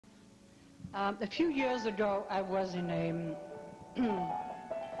A few years ago, I was in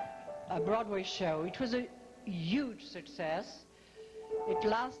a Broadway show. It was a huge success. It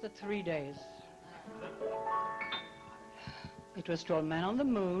lasted 3 days. It was called Man on the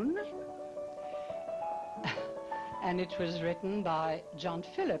Moon, and it was written by John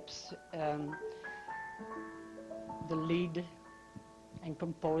Phillips, the lead and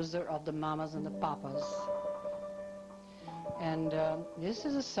composer of the Mamas and the Papas. And this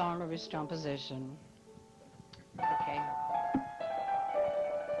is a song of his composition. Okay.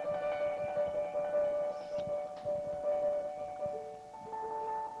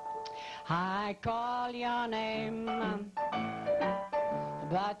 I call your name,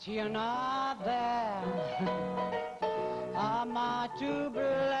 but you're not there. Am I to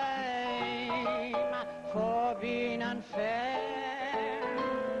blame for being unfair?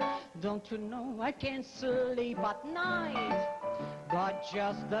 Don't you know I can't sleep at night, but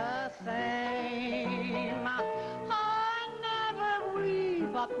just the same, I never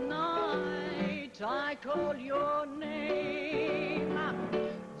weep at night. I call your name.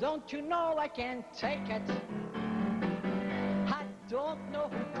 Don't you know I can't take it? I don't know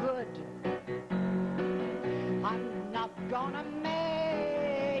who could. I'm not gonna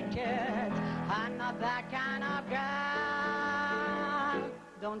make it. I'm not that kind of guy.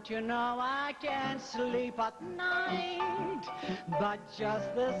 Don't you know I can't sleep at night, but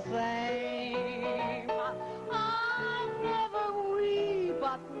just the same, I never weep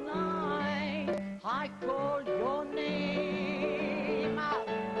at night. I call your name.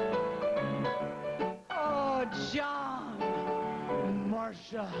 Oh, John,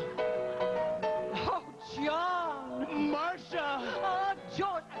 Marcia. Oh, John, Marcia. Oh,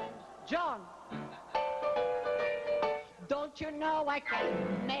 John. Don't you know I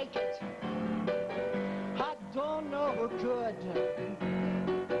can make it? I don't know who could.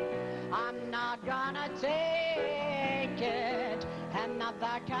 I'm not gonna take it. I'm not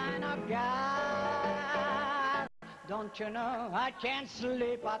that kind of guy. Don't you know I can't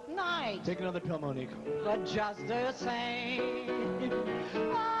sleep at night? Take another pill, Monique. But just the same,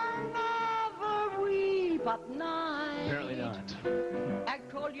 I never weep at night.